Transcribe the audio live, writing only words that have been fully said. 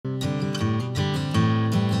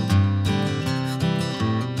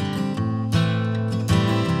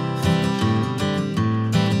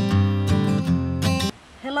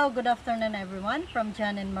good afternoon everyone from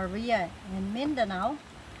Jan and Maria in Mindanao.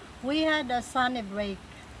 We had a sunny break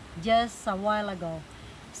just a while ago,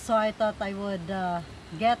 so I thought I would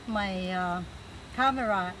get my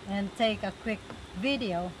camera and take a quick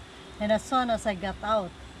video, and as soon as I got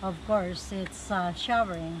out, of course it's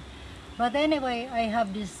showering. But anyway, I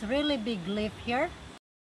have this really big leaf here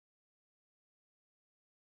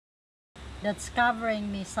that's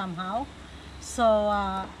covering me somehow,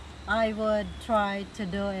 so I would try to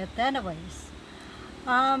do it anyways.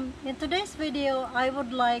 In today's video, I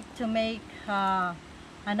would like to make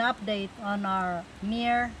an update on our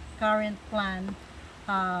near current plan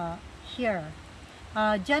here.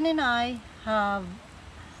 Jen and I have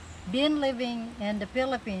been living in the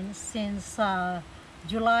Philippines since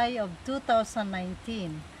July of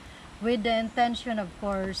 2019 with the intention, of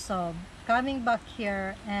course, of coming back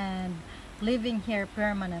here and living here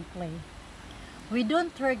permanently. We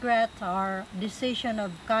don't regret our decision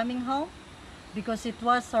of coming home because it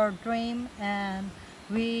was our dream and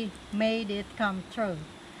we made it come true,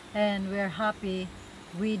 and we're happy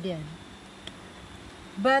we did.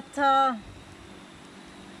 But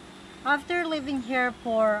after living here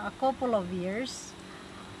for a couple of years,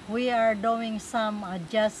 we are doing some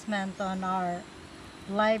adjustment on our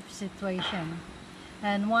life situation,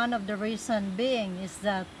 and one of the reason being is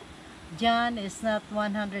that John is not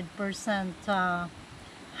 100%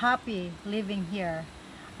 happy living here.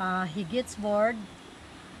 He gets bored,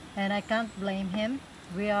 and I can't blame him.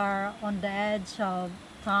 We are on the edge of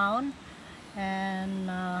town,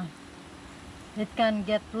 and it can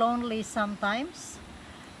get lonely sometimes,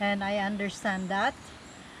 and I understand that.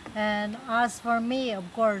 And as for me, of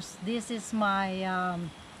course, this is my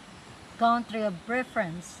country of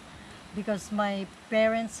preference because my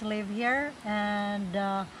parents live here,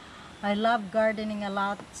 and I love gardening a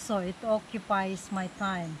lot, so it occupies my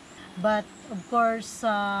time. But of course,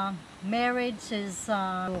 marriage is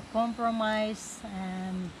compromise,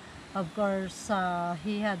 and of course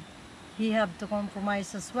he have to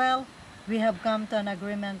compromise as well. We have come to an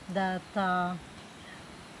agreement that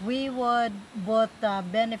we would both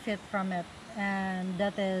benefit from it, and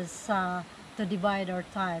that is to divide our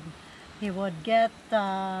time. He would get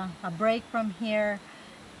a break from here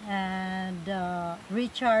and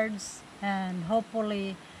recharge, and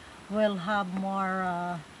hopefully we'll have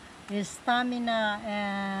more stamina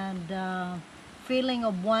and feeling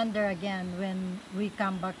of wonder again when we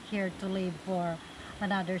come back here to live for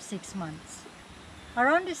another 6 months.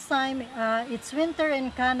 Around this time, it's winter in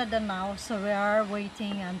Canada now, so we are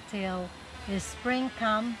waiting until the spring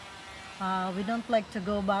comes. We don't like to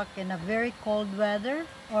go back in a very cold weather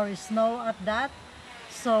or snow at that.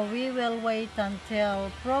 So we will wait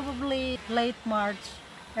until probably late March,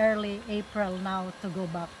 early April now to go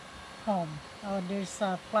back home. Oh, there's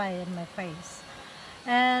a fly in my face.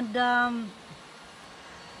 And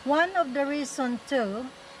one of the reasons too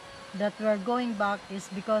that we're going back is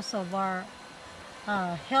because of our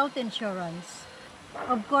health insurance.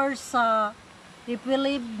 Of course, if we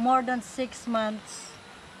live more than 6 months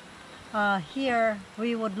here,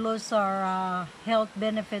 we would lose our health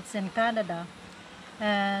benefits in Canada.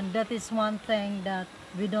 And that is one thing that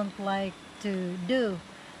we don't like to do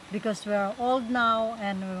because we're old now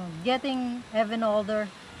and we're getting even older,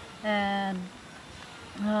 and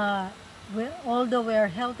although we're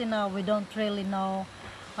healthy now, we don't really know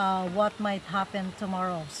what might happen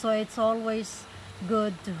tomorrow. So it's always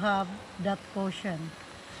good to have that caution.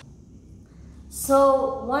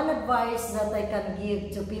 So one advice that I can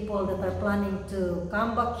give to people that are planning to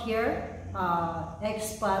come back here,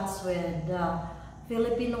 expats with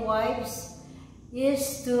Filipino wives,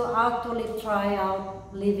 is to actually try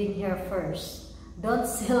out living here first. Don't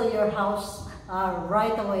sell your house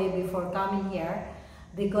right away before coming here,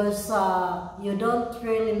 because you don't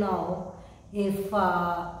really know if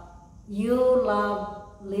you love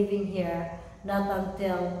living here, not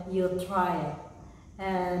until you try it.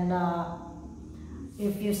 And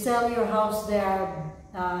if you sell your house there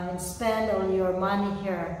and spend all your money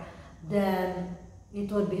here, then it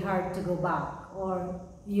would be hard to go back, or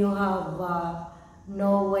you have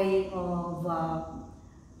no way of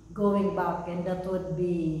going back, and that would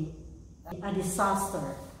be a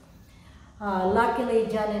disaster. Luckily,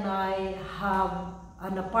 Jan and I have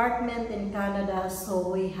an apartment in Canada, so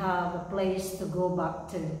we have a place to go back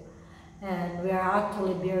to, and we are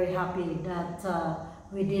actually very happy that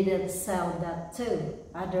we didn't sell that too.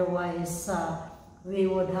 Otherwise, we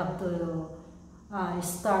would have to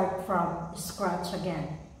start from scratch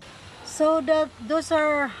again. So those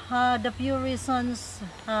are the few reasons,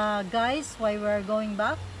 guys, why we're going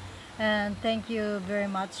back. And thank you very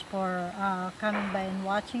much for coming by and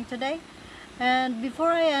watching today. And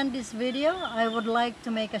before I end this video, I would like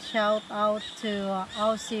to make a shout out to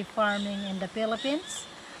Aussie Farming in the Philippines.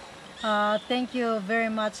 Thank you very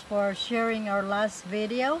much for sharing our last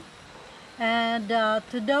video. And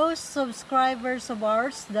to those subscribers of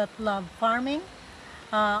ours that love farming,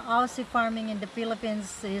 Aussie Farming in the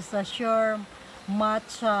Philippines is a sure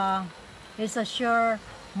must-watch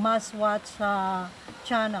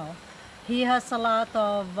channel. He has a lot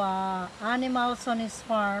of animals on his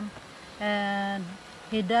farm, and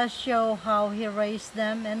he does show how he raised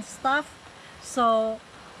them and stuff. So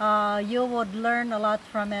you would learn a lot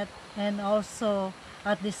from it, and also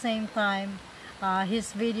at the same time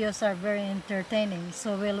his videos are very entertaining,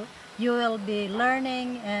 so you will be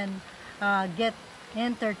learning and get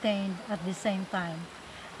entertained at the same time.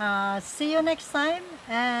 See you next time,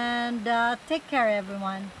 and take care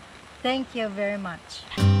everyone. Thank you very much.